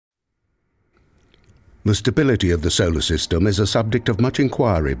The stability of the solar system is a subject of much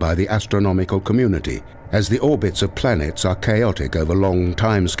inquiry by the astronomical community, as the orbits of planets are chaotic over long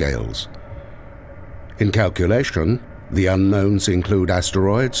timescales. In calculation, the unknowns include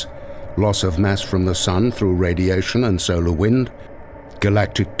asteroids, loss of mass from the Sun through radiation and solar wind,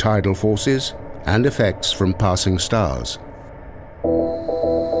 galactic tidal forces, and effects from passing stars.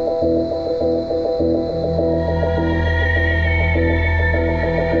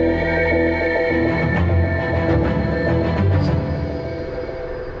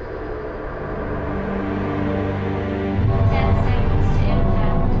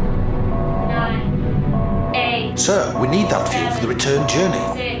 Sir, we need that fuel for the return journey.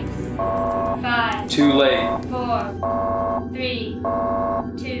 6, 5. Too late. 4, 3, 2,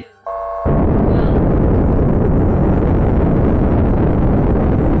 1. Shit.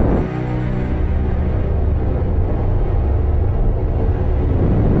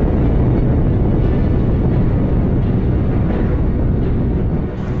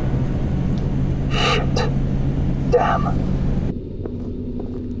 Damn.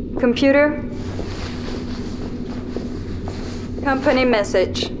 Computer? Company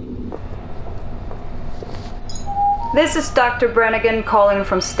message. This is Dr. Brannigan calling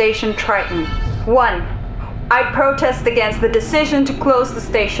from Station Triton. 1. I protest against the decision to close the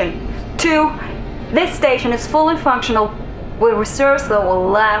station. 2. This station is fully functional with reserves that will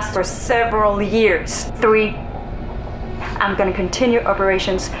last for several years. 3. I'm gonna continue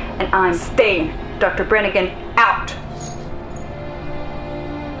operations and I'm staying. Dr. Brannigan out.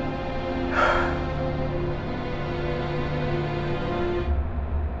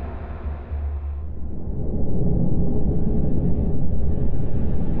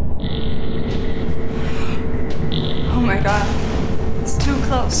 Oh my God, it's too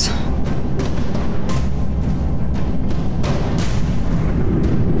close.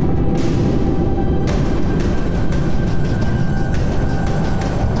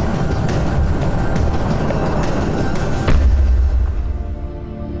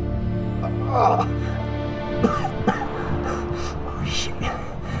 Oh shit.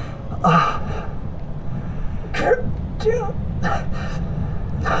 God damn.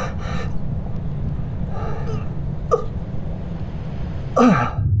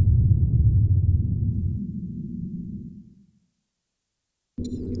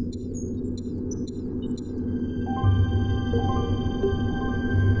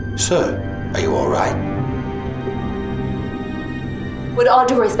 Sir, are you all right? With all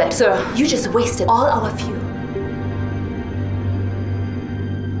due respect, sir, you just wasted all our fuel.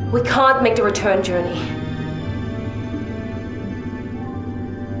 We can't make the return journey.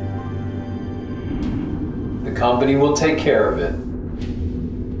 The company will take care of it.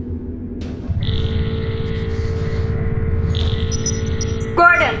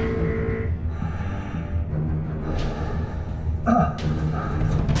 Gordon!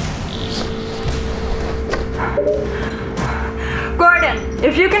 Gordon,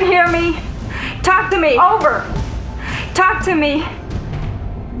 if you can hear me, talk to me. Over. Talk to me.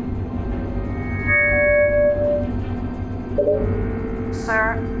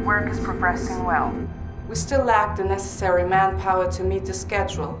 Sir, work is progressing well. We still lack the necessary manpower to meet the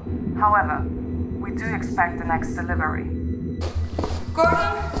schedule. However, we do expect the next delivery. Gordon,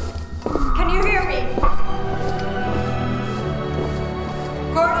 can you hear me?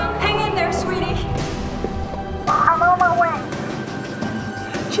 Gordon, hang in there, sweetie. I'm on my way.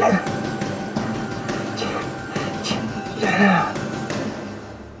 Jen.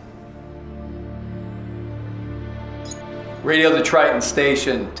 Radio the Triton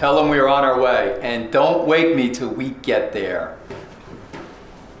station. Tell them we are on our way. And don't wake me till we get there.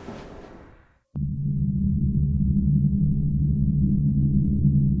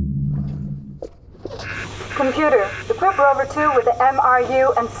 Computer, equip rover 2 with the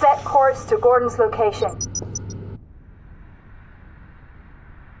MRU and set course to Gordon's location.